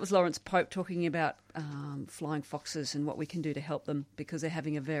that was Lawrence Pope talking about flying foxes and what we can do to help them because they're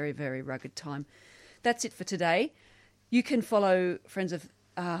having a very, very rugged time. That's it for today. You can follow Friends of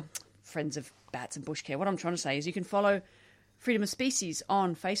Bats and Bush Care. What I'm trying to say is you can follow Freedom of Species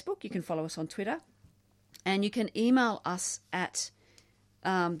on Facebook. You can follow us on Twitter. And you can email us at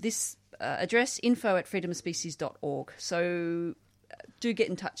this address, info@freedomofspecies.org. So do get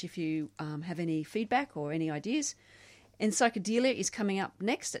in touch if you have any feedback or any ideas. Encyclodelia is coming up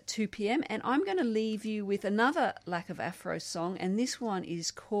next at 2 p.m. and I'm going to leave you with another Lack of Afro song, and this one is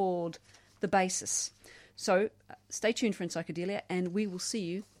called The Basis. So stay tuned for Encyclodelia, and we will see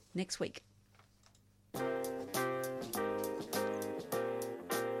you next week.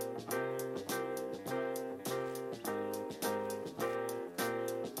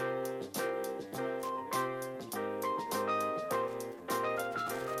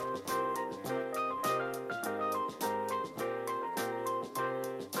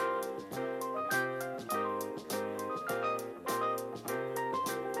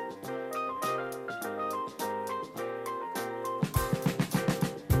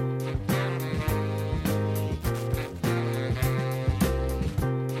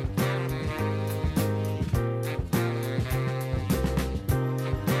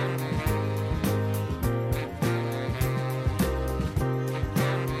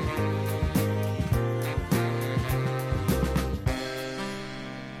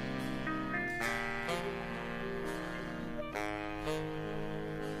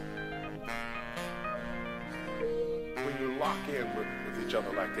 Lock in with each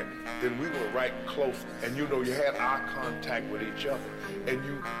other like that, then we were right close, and you had eye contact with each other, and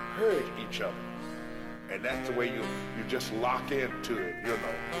you heard each other, and that's the way you just lock into it,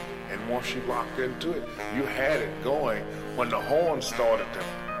 and once you lock into it, you had it going. When the horn started to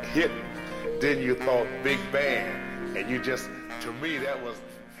hit, then you thought big band, and you just, to me, that was,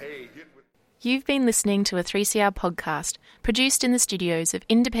 hey, hit with... You've been listening to a 3CR podcast produced in the studios of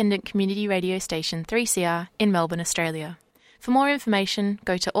independent community radio station 3CR in Melbourne, Australia. For more information,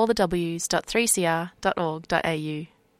 go to allthews.3cr.org.au.